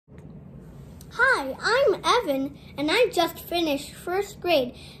Hi, I'm Evan, and I just finished first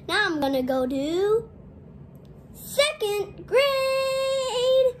grade. Now I'm gonna go to second grade.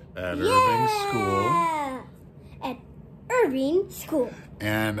 At Irving School. At Irving School.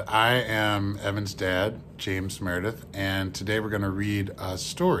 And I am Evan's dad, James Meredith, and today we're going to read a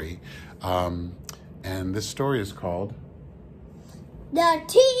story. And this story is called The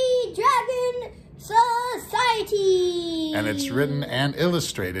Tea Dragon Society. And it's written and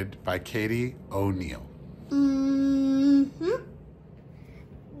illustrated by Katie O'Neill.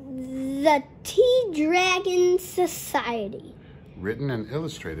 The Tea Dragon Society. Written and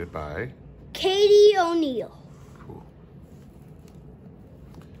illustrated by Katie O'Neill. Cool.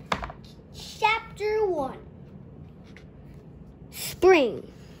 Chapter 1.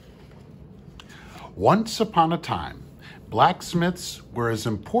 Spring. Once upon a time, blacksmiths were as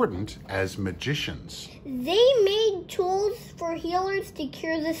important as magicians. They made tools for healers to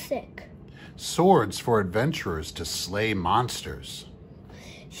cure the sick. Swords for adventurers to slay monsters.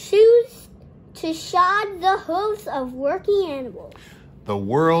 Shoes to shod the hooves of working animals. The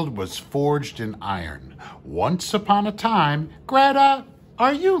world was forged in iron. Once upon a time, Greta,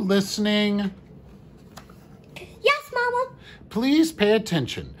 are you listening? Yes, Mama. Please pay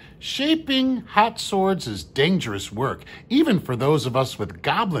attention. Shaping hot swords is dangerous work, even for those of us with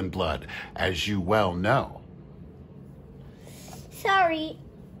goblin blood, as you well know. Sorry,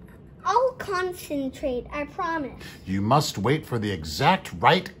 I'll concentrate, I promise. You must wait for the exact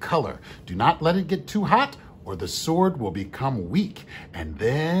right color. Do not let it get too hot, or the sword will become weak. And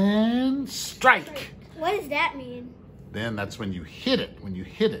then strike. What does that mean? Then that's when you hit it. When you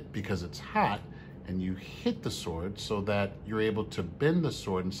hit it, because it's hot, and you hit the sword so that you're able to bend the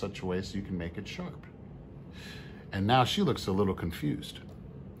sword in such a way so you can make it sharp. And now she looks a little confused.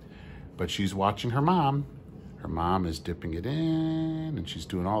 But she's watching her mom. Her mom is dipping it in, and she's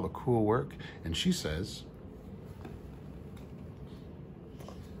doing all the cool work. And she says,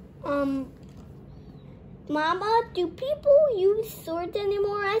 Mama, do people use swords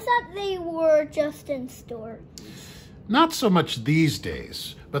anymore? I thought they were just in stores. not so much these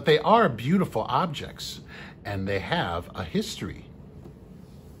days, but they are beautiful objects, and they have a history.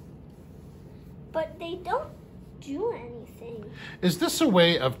 But they don't do anything. Is this a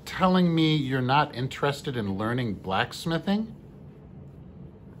way of telling me you're not interested in learning blacksmithing?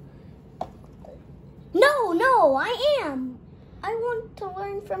 No, I am. I want to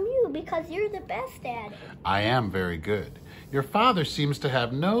learn from you because you're the best at it. I am very good. Your father seems to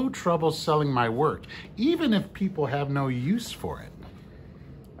have no trouble selling my work, even if people have no use for it.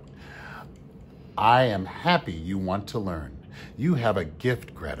 I am happy you want to learn. You have a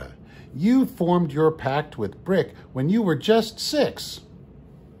gift, Greta. You formed your pact with Brick when you were just 6.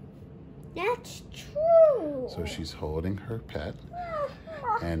 That's true. So she's holding her pet,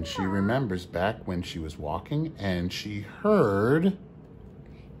 and she remembers back when she was walking and she heard...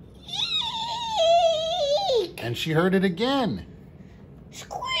 Eek! And she heard it again.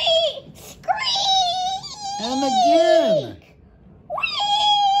 Squeak! Squeak! And again. Squeak!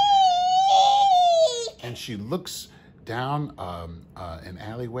 And she looks down an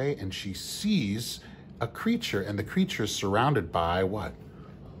alleyway and she sees a creature, and the creature is surrounded by what?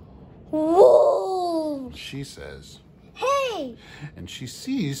 Wolves! She says. Hey! And she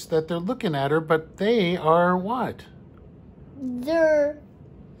sees that they're looking at her, but they are what? They're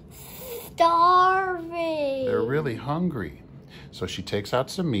starving. They're really hungry. So she takes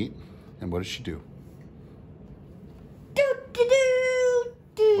out some meat, and what does she do? Do, do, do,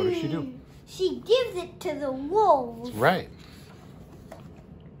 do. What does she do? She gives it to the wolves. Right.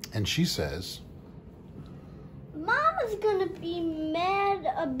 And she says, Mama's gonna be mad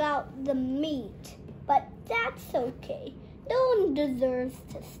about the meat, but that's okay. No one deserves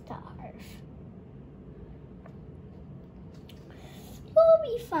to starve. You'll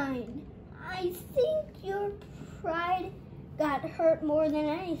be fine. I think your pride got hurt more than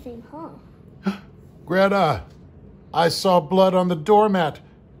anything, huh? Greta, I saw blood on the doormat.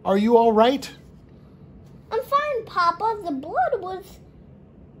 Are you all right? I'm fine, Papa. The blood was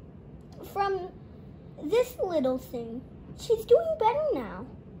from this little thing. She's doing better now.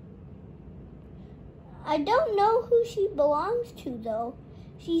 I don't know who she belongs to, though.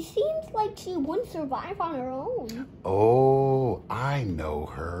 She seems like she wouldn't survive on her own. Oh, I know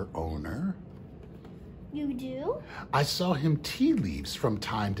her owner. You do? I sell him tea leaves from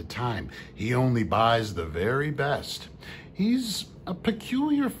time to time. He only buys the very best. He's a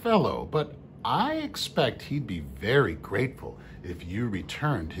peculiar fellow, but I expect he'd be very grateful if you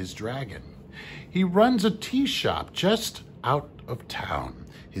returned his dragon. He runs a tea shop just out of town.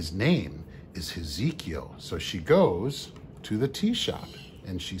 His name is Ezekiel. So she goes to the tea shop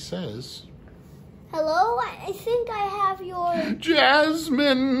and she says, Hello? I think I have your...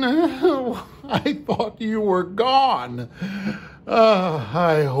 Jasmine, I thought you were gone.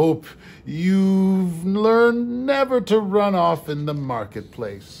 I hope you've learned never to run off in the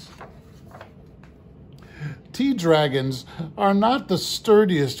marketplace. Tea dragons are not the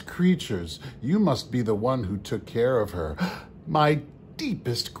sturdiest creatures. You must be the one who took care of her. My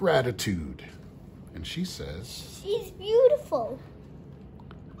deepest gratitude. And she says, She's beautiful.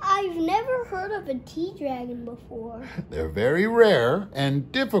 I've never heard of a tea dragon before. They're very rare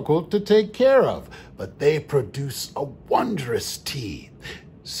and difficult to take care of, but they produce a wondrous tea.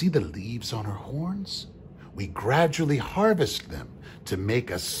 See the leaves on her horns? We gradually harvest them to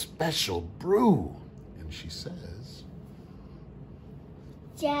make a special brew. And she says,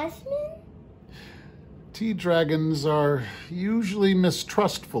 Jasmine? Tea dragons are usually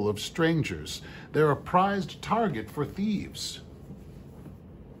mistrustful of strangers. They're a prized target for thieves.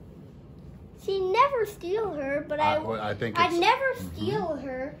 She never steal her, but I think I'd never steal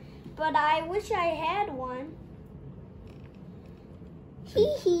her, but I wish I had one.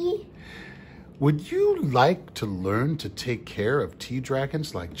 Hee hee. Would you like to learn to take care of tea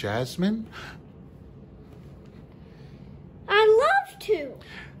dragons like Jasmine? I'd love to.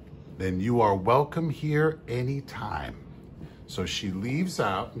 Then you are welcome here anytime. So she leaves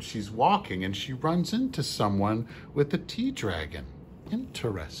out and she's walking and she runs into someone with a tea dragon.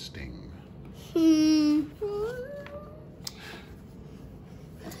 Interesting.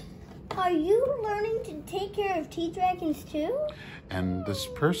 Are you learning to take care of tea dragons too? And this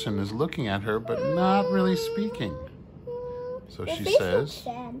person is looking at her but not really speaking. So Their she face says, looks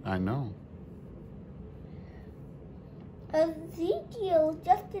sad. I know. Ezekiel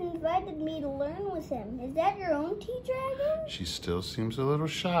just invited me to learn with him. Is that your own tea dragon? She still seems a little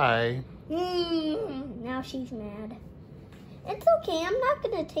shy. Now she's mad. It's okay, I'm not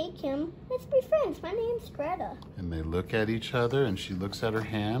gonna take him. Let's be friends. My name's Greta. And they look at each other and she looks at her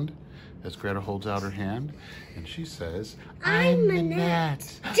hand as Greta holds out her hand and she says, I'm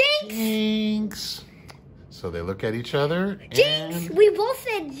Minette. Jinx! So they look at each other. Jinx! We both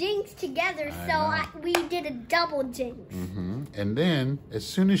said jinx together, we did a double jinx. And then, as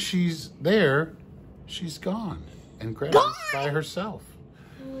soon as she's there, she's gone. And Greta's by herself.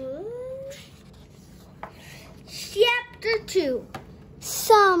 Chapter 2.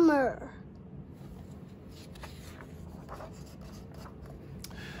 Summer.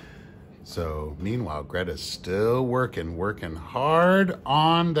 So, meanwhile, Greta's still working hard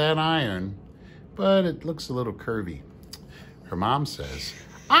on that iron, but it looks a little curvy. Her mom says,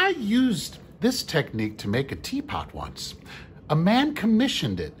 I used this technique to make a teapot once. A man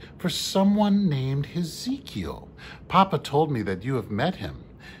commissioned it for someone named Ezekiel. Papa told me that you have met him.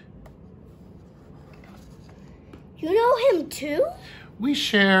 You know him too? We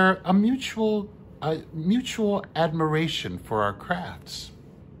share a mutual admiration for our crafts.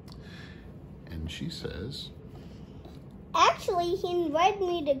 And she says, Actually, he invited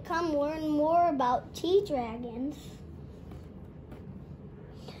me to come learn more about tea dragons.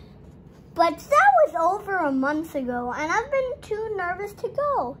 But that was over a month ago, and I've been too nervous to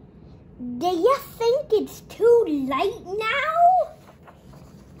go. Do you think it's too late now?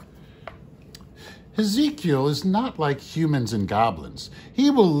 Ezekiel is not like humans and goblins. He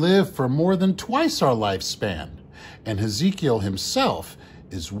will live for more than twice our lifespan. And Ezekiel himself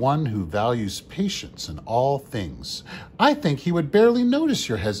is one who values patience in all things. I think he would barely notice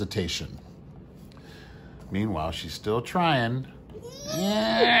your hesitation. Meanwhile, she's still trying.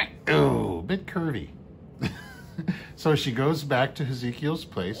 Oh, a bit curvy. So she goes back to Ezekiel's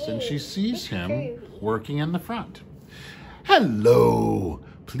place and she sees him working in the front. Hello.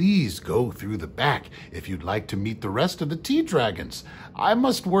 Please go through the back if you'd like to meet the rest of the tea dragons. I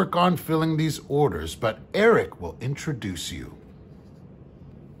must work on filling these orders, but Eric will introduce you.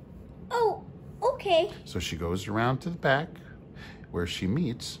 Oh, okay. So she goes around to the back where she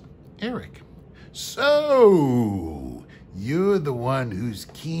meets Eric. So, you're the one who's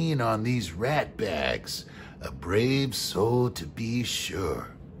keen on these rat bags. A brave soul to be sure.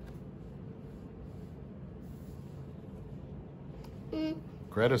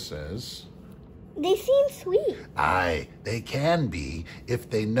 Greta says, They seem sweet. Aye, they can be if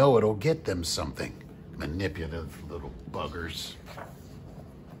they know it'll get them something. Manipulative little buggers.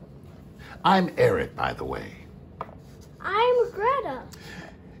 I'm Eric, by the way. I'm Greta.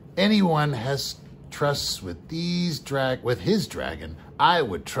 Anyone has trusts with his dragon, I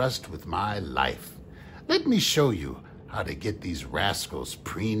would trust with my life. Let me show you how to get these rascals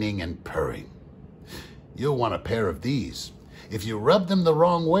preening and purring. You'll want a pair of these. If you rub them the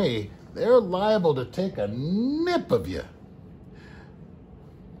wrong way, they're liable to take a nip of you.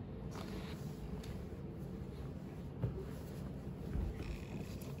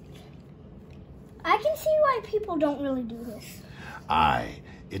 can see why people don't really do this. Aye,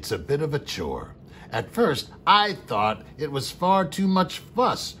 it's a bit of a chore. At first, I thought it was far too much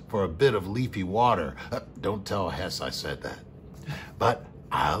fuss for a bit of leafy water. Don't tell Hess I said that. But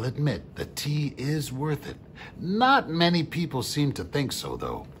I'll admit the tea is worth it. Not many people seem to think so,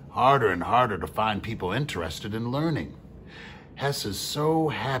 though. Harder and harder to find people interested in learning. Hess is so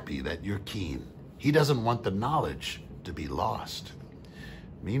happy that you're keen. He doesn't want the knowledge to be lost.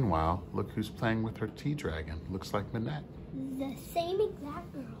 Meanwhile, look who's playing with her tea dragon. Looks like Minette. The same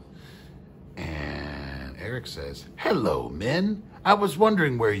exact girl. And Eric says, "Hello, Min. I was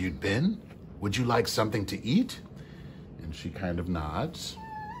wondering where you'd been. Would you like something to eat?" And she kind of nods.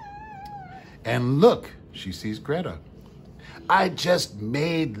 And look, she sees Greta. "I just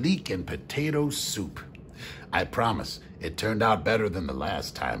made leek and potato soup. I promise it turned out better than the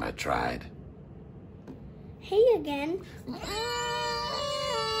last time I tried." Hey again.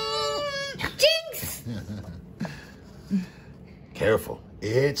 Jinx! Careful,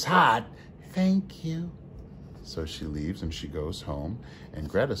 it's hot. Thank you. So she leaves and she goes home, and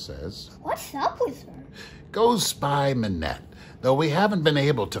Greta says, What's up with her? "Go spy Minette, though we haven't been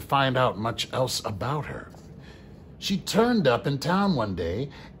able to find out much else about her. She turned up in town one day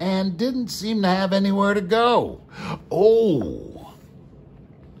and didn't seem to have anywhere to go. Oh,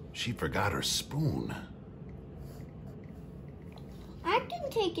 she forgot her spoon." I can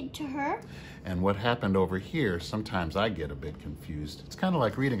take it to her. And what happened over here, sometimes I get a bit confused. It's kind of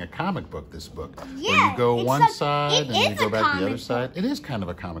like reading a comic book, this book. Yeah, where you go one side and you go back the other book. side. It is kind of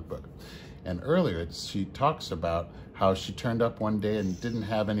a comic book. And earlier, she talks about how she turned up one day and didn't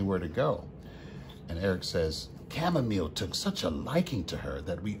have anywhere to go. And Eric says, "Chamomile took such a liking to her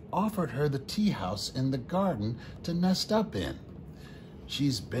that we offered her the tea house in the garden to nest up in.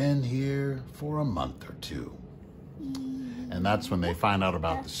 She's been here for a month or two." And that's when they find out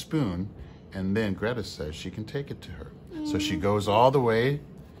about the spoon. And then Greta says she can take it to her. So she goes all the way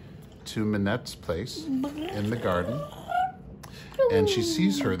to Minette's place in the garden. And she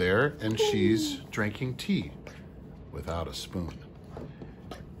sees her there, and she's drinking tea without a spoon.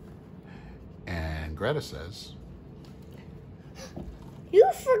 And Greta says, You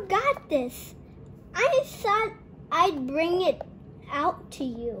forgot this. I thought I'd bring it out to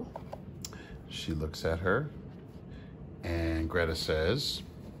you. She looks at her, and Greta says,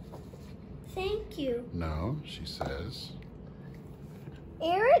 Thank you. "No," she says.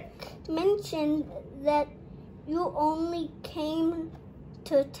 Eric mentioned that you only came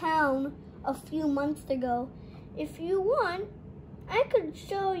to town a few months ago. If you want, I could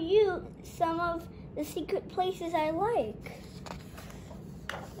show you some of the secret places I like.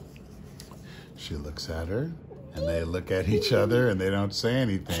 She looks at her, and they look at each other, and they don't say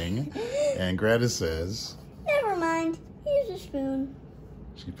anything. And Greta says, Never mind. Here's a spoon.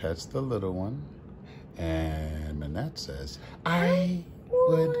 she pets the little one, and Minette says, "I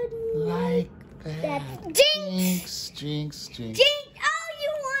would like that." Jinx! Jinx, jinx. Jinx! Oh,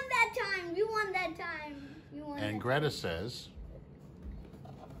 you won that time. You won that time. You won. And Greta says,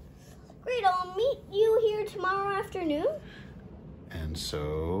 Great, I'll meet you here tomorrow afternoon. and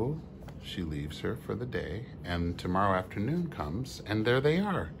so she leaves her for the day, and tomorrow afternoon comes, and there they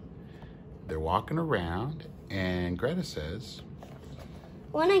are. They're walking around, and Greta says,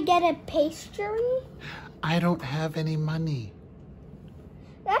 Want to get a pastry? "I don't have any money."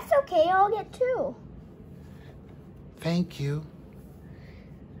 That's okay. I'll get two. "Thank you."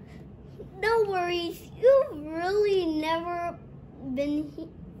 No worries. You've really never been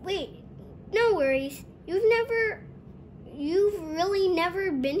Wait. No worries. You've really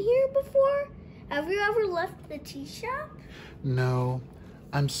never been here before? Have you ever left the tea shop? "No,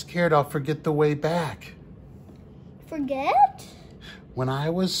 I'm scared I'll forget the way back. Forget? When I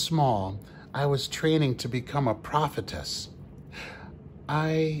was small, I was training to become a prophetess.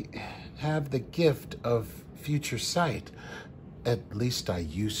 I have the gift of future sight. At least I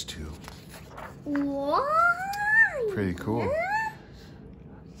used to." What? Pretty cool.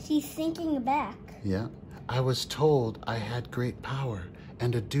 She's thinking back. Yeah. "I was told I had great power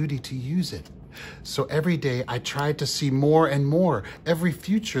and a duty to use it. So every day I tried to see more and more, every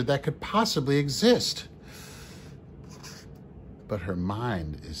future that could possibly exist." But her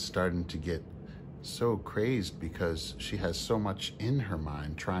mind is starting to get so crazed because she has so much in her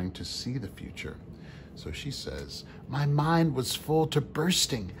mind trying to see the future. So she says, "My mind was full to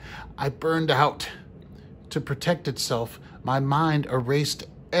bursting. I burned out. To protect itself, my mind erased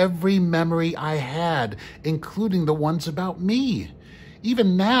every memory I had, including the ones about me.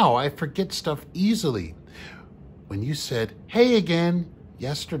 Even now, I forget stuff easily. When you said, 'Hey again,'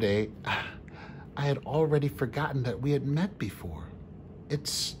 yesterday, I had already forgotten that we had met before.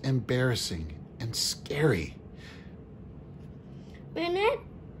 It's embarrassing and scary. Minette,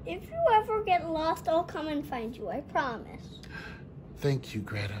 if you ever get lost, I'll come and find you, I promise. Thank you,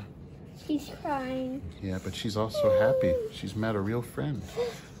 Greta. She's crying. Yeah, but she's also happy. She's met a real friend.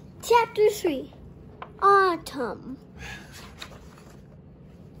 Chapter 3, Autumn.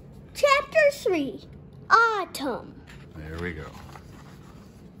 Chapter 3, Autumn. There we go.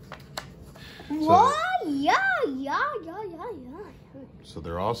 What? Yeah. So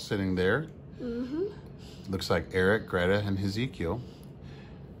they're all sitting there. Mm-hmm. Looks like Eric, Greta, and Ezekiel.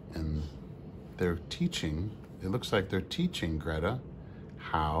 And they're teaching, it looks like they're teaching Greta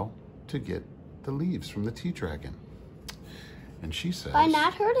how to get the leaves from the tea dragon. And she says... By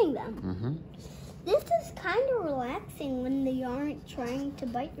not hurting them. Mm-hmm. This is kind of relaxing when they aren't trying to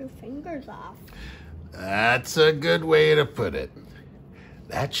bite your fingers off. That's a good way to put it.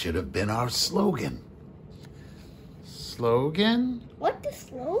 That should have been our slogan. Slogan? What's the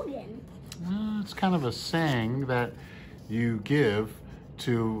slogan? It's kind of a saying that you give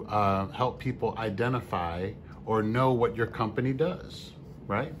to help people identify or know what your company does,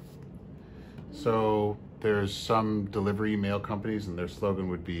 right? So there's some delivery mail companies and their slogan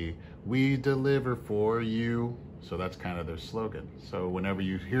would be, "We deliver for you." So that's kind of their slogan. So whenever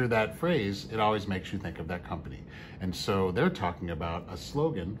you hear that phrase, it always makes you think of that company. And so they're talking about a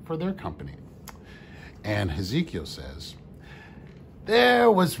slogan for their company. And Ezekiel says, "There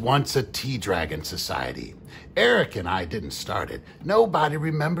was once a tea dragon society. Eric and I didn't start it. Nobody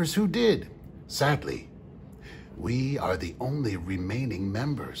remembers who did. Sadly, we are the only remaining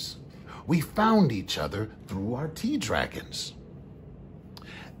members. We found each other through our tea dragons.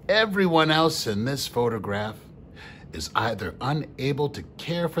 Everyone else in this photograph is either unable to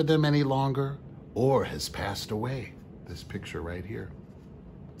care for them any longer or has passed away." This picture right here.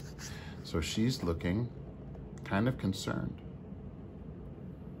 So she's looking kind of concerned.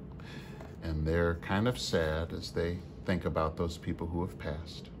 And they're kind of sad as they think about those people who have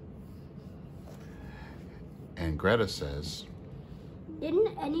passed. And Greta says,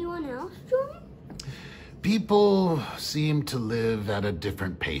 Didn't anyone else join? "People seem to live at a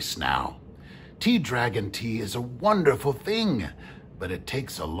different pace now. Tea dragon tea is a wonderful thing, but it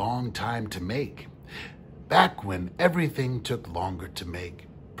takes a long time to make. Back when everything took longer to make,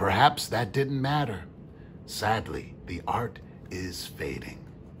 perhaps that didn't matter. Sadly, the art is fading."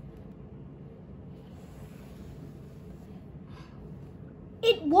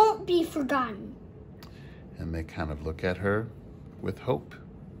 It won't be forgotten. And they kind of look at her with hope.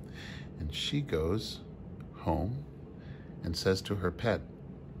 And she goes home and says to her pet,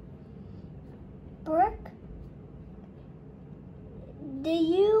 Brooke, do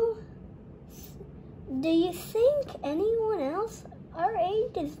you think anyone else our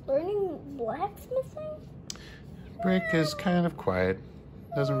age is learning blacksmithing? Brick is kind of quiet,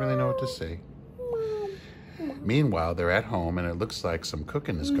 doesn't really know what to say. Meanwhile, they're at home and it looks like some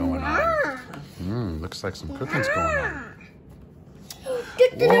cooking is going on. Looks like some cooking's going on.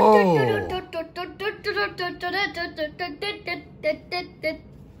 Whoa!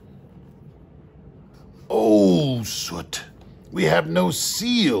 Oh, Soot, we have no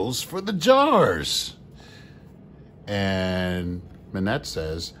seals for the jars. And Minette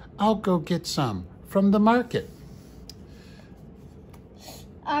says, "I'll go get some from the market."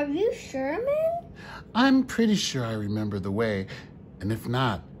 Are you sure, man? "I'm pretty sure I remember the way, and if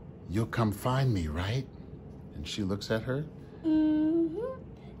not, you'll come find me, right?" And she looks at her,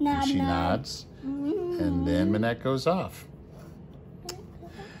 Mm-hmm. and she nods, and then Minette goes off.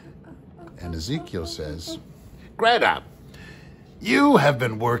 And Ezekiel says, "Greta, you have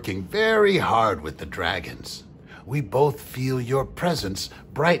been working very hard with the dragons. We both feel your presence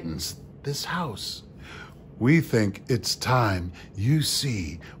brightens this house. We think it's time you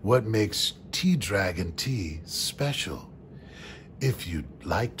see what makes Tea Dragon tea special. If you'd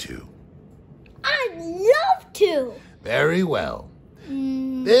like to." I'd love to. "Very well.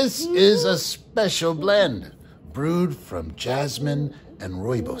 This is a special blend brewed from jasmine and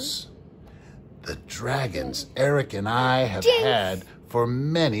rooibos. The dragons Eric and I have had for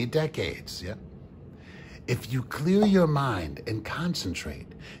many decades. Yeah. If you clear your mind and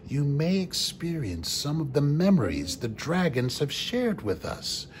concentrate, you may experience some of the memories the dragons have shared with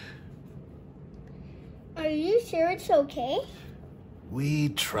us." Are you sure it's okay? "We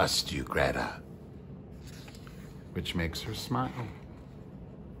trust you, Greta." Which makes her smile.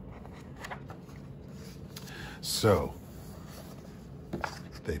 So,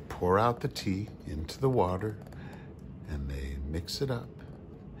 they pour out the tea into the water and they mix it up.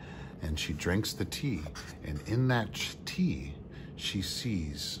 And she drinks the tea, and in that tea, she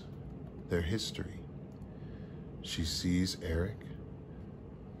sees their history. She sees Eric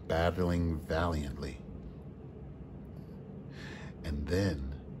battling valiantly. And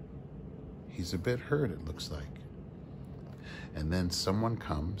then he's a bit hurt, it looks like. And then someone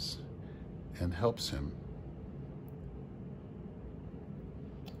comes and helps him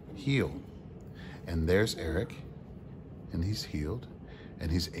heal. And there's Eric, and he's healed,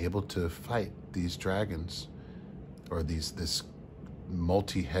 and he's able to fight these dragons, or this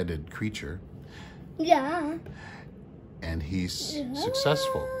multi-headed creature. Yeah. And he's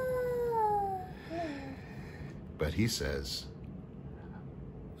successful. But he says,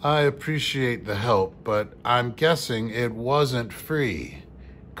 I appreciate the help, but I'm guessing it wasn't free.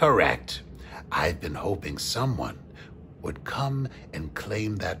 Correct. I've been hoping someone would come and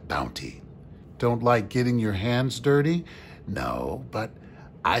claim that bounty. Don't like getting your hands dirty? No, but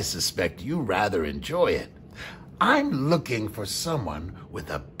I suspect you rather enjoy it. I'm looking for someone with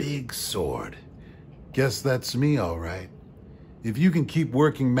a big sword. Guess that's me, all right. If you can keep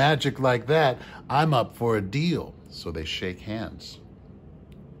working magic like that, I'm up for a deal. So they shake hands.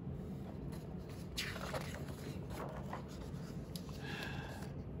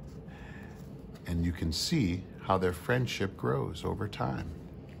 And you can see how their friendship grows over time.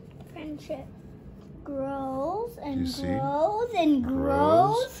 Friendship grows and You see? grows and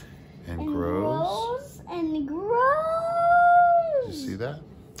grows and and grows. grows and grows. You see that?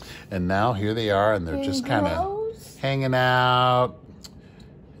 And now here they are, and they're And just kind of grows. hanging out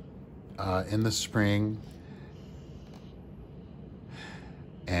in the spring.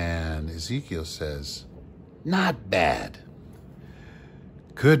 And Ezekiel says, not bad.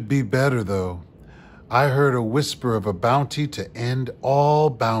 Could be better, though. I heard a whisper of a bounty to end all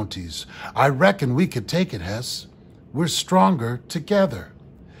bounties. I reckon we could take it, Hess. We're stronger together.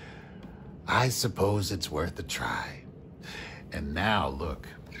 I suppose it's worth a try. And now, look,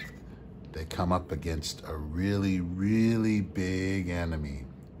 they come up against a really, really big enemy.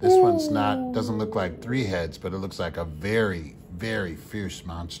 This one's doesn't look like 3 heads, but it looks like a very, very fierce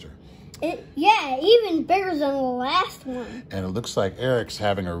monster. Yeah, even bigger than the last one. And it looks like Eric's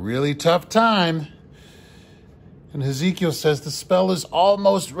having a really tough time. And Ezekiel says, the spell is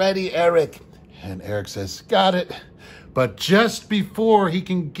almost ready, Eric. And Eric says, got it. But just before he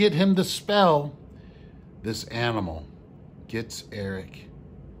can get him the spell, this animal gets Eric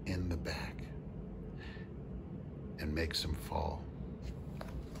in the back and makes him fall.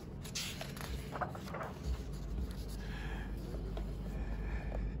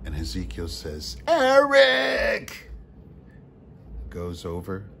 And Ezekiel says, Eric! Goes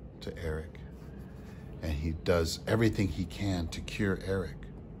over to Eric. And he does everything he can to cure Eric.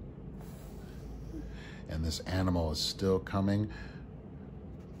 And this animal is still coming,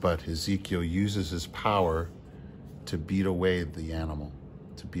 but Ezekiel uses his power to beat away the animal,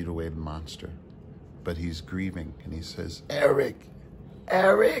 to beat away the monster. But he's grieving, and he says, Eric,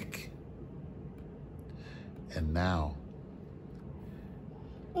 Eric. And now,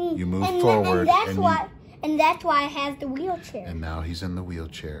 you move forward. And that's why I have the wheelchair. And now he's in the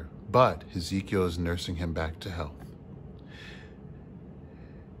wheelchair. But Ezekiel is nursing him back to health.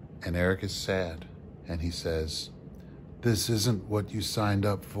 And Eric is sad. And he says, this isn't what you signed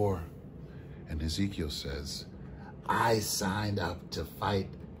up for. And Ezekiel says, I signed up to fight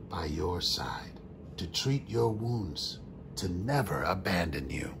by your side, to treat your wounds, to never abandon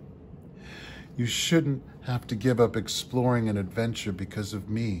you. You shouldn't have to give up exploring an adventure because of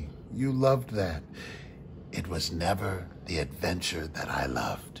me. You loved that. It was never the adventure that I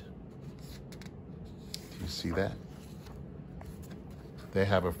loved. You see that? They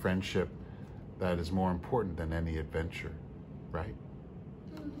have a friendship that is more important than any adventure, right?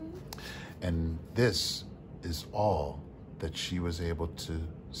 Mm-hmm. And this is all that she was able to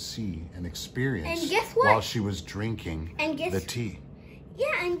see and experience And guess what? while she was drinking the tea.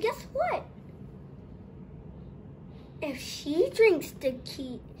 Yeah, and guess what? If she drinks the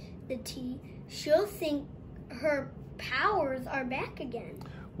tea, she'll think her powers are back again.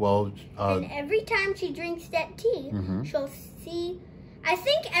 Well, and every time she drinks that tea, mm-hmm. she'll see. I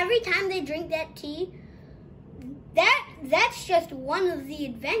think every time they drink that tea, that's just one of the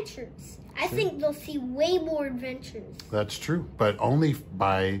adventures. I think they'll see way more adventures. That's true, but only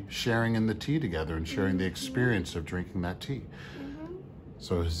by sharing in the tea together and sharing the experience of drinking that tea. Mm-hmm.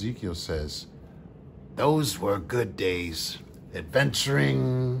 So Ezekiel says, those were good days,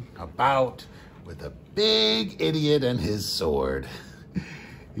 adventuring about with a big idiot and his sword.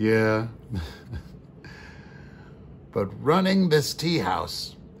 Yeah. But running this tea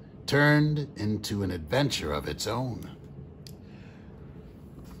house turned into an adventure of its own.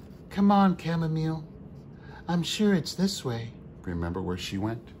 Come on, Chamomile. I'm sure it's this way. Remember where she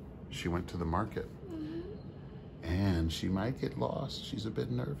went? She went to the market. Mm-hmm. And she might get lost. She's a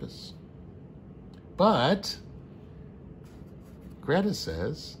bit nervous. But Greta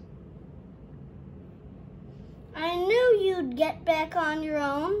says, I knew you'd get back on your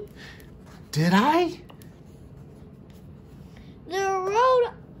own. Did I? The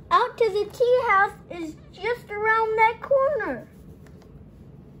road out to the tea house is just around that corner.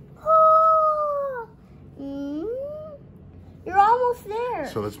 Oh, you're almost there.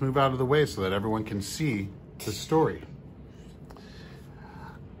 So let's move out of the way so that everyone can see the story.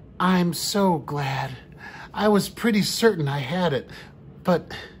 I'm so glad. I was pretty certain I had it,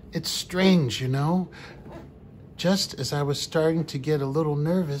 but it's strange, you know? Just as I was starting to get a little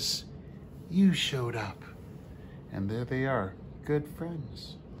nervous, you showed up. And there they are, good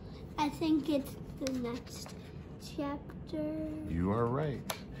friends. I think it's the next chapter. You are right.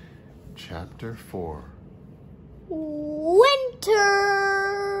 Chapter 4. Winter.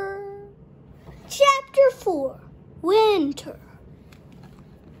 Chapter 4. Winter.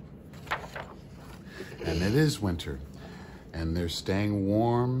 And it is winter. And they're staying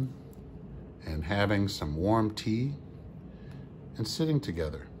warm and having some warm tea and sitting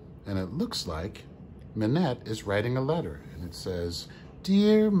together. And it looks like Minette is writing a letter. And it says,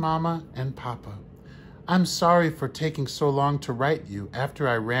 Dear Mama and Papa, I'm sorry for taking so long to write you after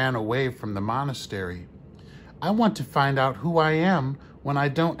I ran away from the monastery. I want to find out who I am when I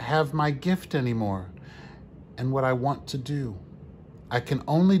don't have my gift anymore and what I want to do. I can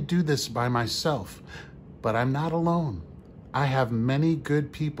only do this by myself, but I'm not alone. I have many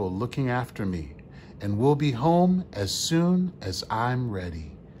good people looking after me and will be home as soon as I'm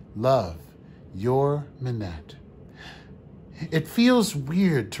ready. Love, your Minette. It feels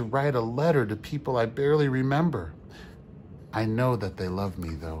weird to write a letter to people I barely remember. I know that they love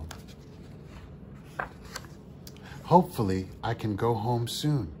me, though. Hopefully, I can go home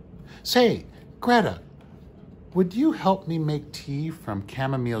soon. Say, Greta, would you help me make tea from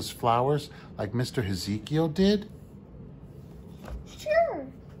chamomile's flowers like Mr. Ezekiel did? Sure.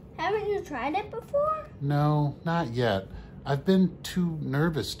 Haven't you tried it before? No, not yet. I've been too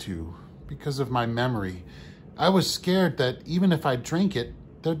nervous to because of my memory. I was scared that even if I drank it,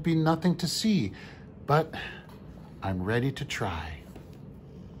 there'd be nothing to see. But I'm ready to try.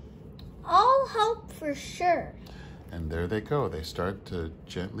 I'll help for sure. And there they go. They start to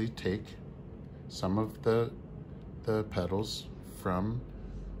gently take some of the petals from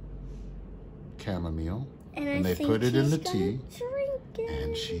chamomile and they put it in the tea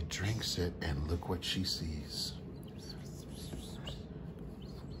and she drinks it and look what she sees.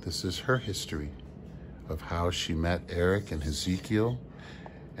 This is her history of how she met Eric and Ezekiel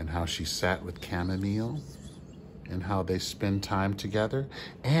and how she sat with chamomile and how they spend time together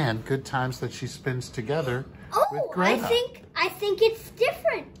and good times that she spends together with Greta. I think it's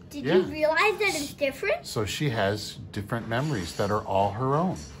different. Did you realize that it's different? So she has different memories that are all her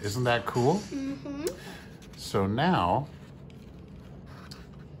own. Isn't that cool? Mm-hmm. So now,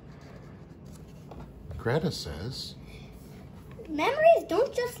 Greta says, memories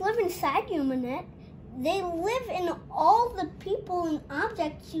don't just live inside you, Minette. They live in all the people and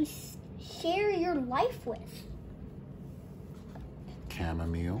objects you share your life with.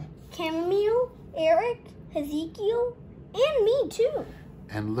 Chamomile. Chamomile, Eric, Ezekiel, and me too.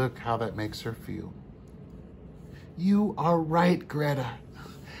 And look how that makes her feel. You are right, Greta.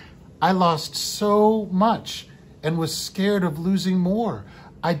 I lost so much and was scared of losing more.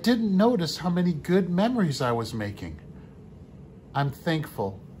 I didn't notice how many good memories I was making. I'm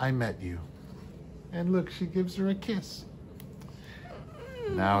thankful I met you. And look, she gives her a kiss.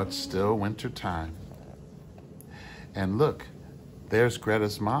 Now it's still winter time. And look, there's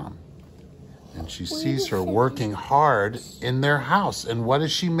Greta's mom. And she sees her working hard in their house. And what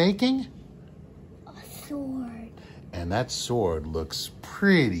is she making? A sword. And that sword looks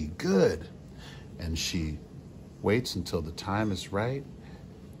pretty good. And she waits until the time is right.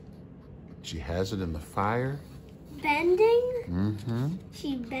 She has it in the fire. Bending? Mm-hmm.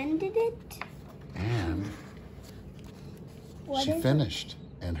 She bended it. And she finished.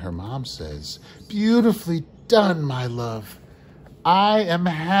 And her mom says, beautifully done, my love. I am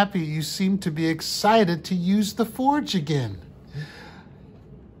happy you seem to be excited to use the forge again.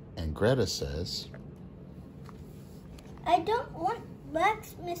 And Greta says, I don't want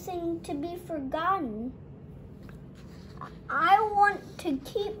blacksmithing to be forgotten. I want to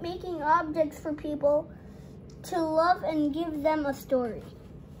keep making objects for people to love and give them a story.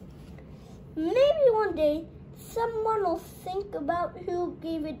 Maybe one day someone will think about who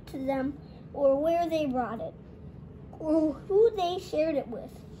gave it to them or where they brought it, or who they shared it with,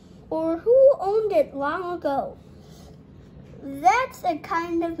 or who owned it long ago. That's a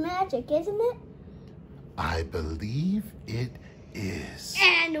kind of magic, isn't it? I believe it is.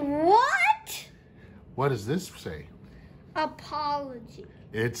 And what? What does this say? Apology.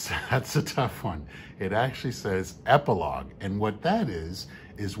 That's a tough one. It actually says epilogue. And what that is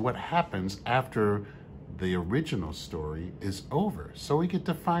what happens after the original story is over. So we get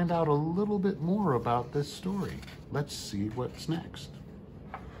to find out a little bit more about this story. Let's see what's next.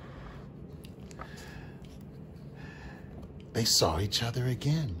 They saw each other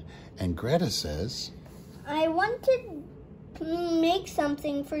again. And Greta says, I wanted to make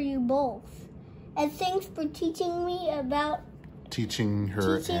something for you both. And thanks for teaching me about... Teaching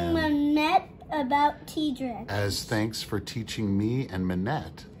Manette about tea dragons. As thanks for teaching me and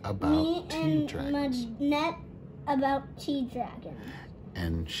Manette about tea dragons. Manette about tea dragons.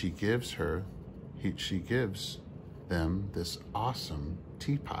 And she gives them this awesome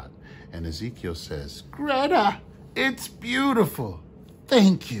teapot. And Ezekiel says, Greta, it's beautiful.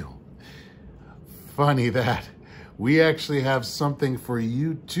 Thank you. Funny that we actually have something for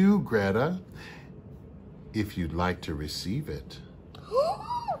you too, Greta, if you'd like to receive it.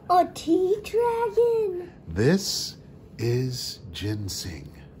 A tea dragon. This is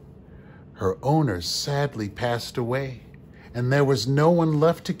Ginseng. Her owner sadly passed away, and there was no one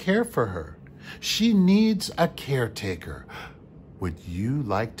left to care for her. She needs a caretaker. Would you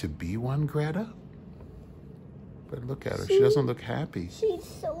like to be one, Greta? But look at her. She doesn't look happy. She's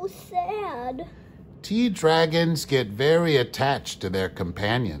so sad. Tea dragons get very attached to their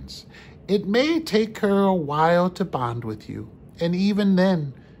companions. It may take her a while to bond with you, and even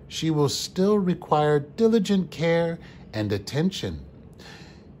then, she will still require diligent care and attention.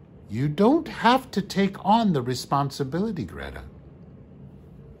 You don't have to take on the responsibility, Greta.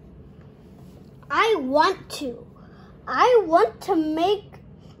 I want to. I want to make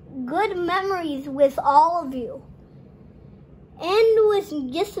good memories with all of you. And with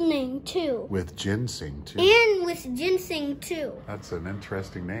Ginseng, too. With Ginseng, too. And with Ginseng, too. That's an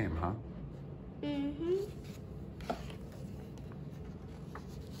interesting name, huh? Mm-hmm.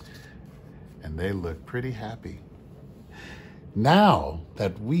 And they look pretty happy. Now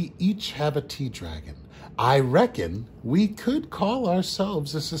that we each have a tea dragon, I reckon we could call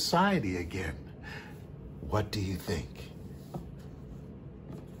ourselves a society again. What do you think?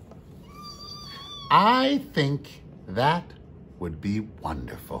 I think that would be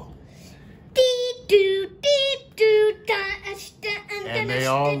wonderful. And they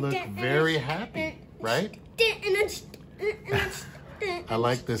all look very happy, right? I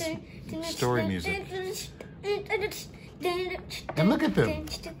like this story music. And look at them.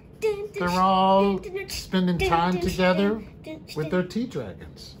 They're all spending time together with their tea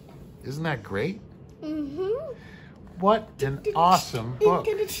dragons. Isn't that great? Mm-hmm. What an awesome book.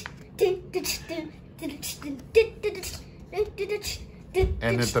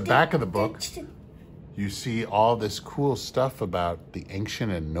 And at the back of the book, you see all this cool stuff about the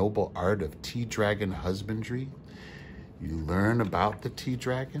ancient and noble art of tea dragon husbandry. You learn about the tea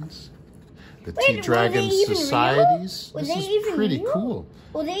dragons, the tea dragon societies. This is pretty cool.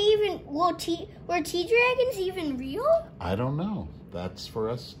 Were tea dragons even real? I don't know. That's for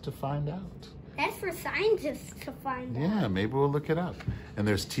us to find out. That's for scientists to find out. Yeah, maybe we'll look it up. And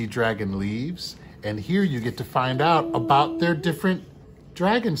there's tea dragon leaves. And here you get to find out about their different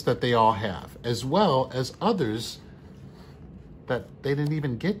dragons that they all have, as well as others that they didn't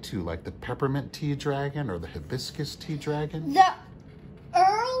even get to, like the peppermint tea dragon or the hibiscus tea dragon. The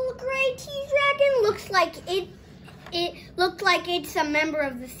Earl Grey tea dragon looks like it looked like it's a member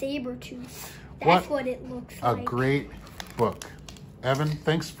of the saber-tooth. That's what it looks like. A great book. Evan,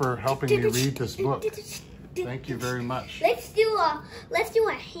 thanks for helping me read this book. Thank you very much. Let's do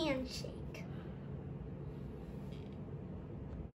a handshake.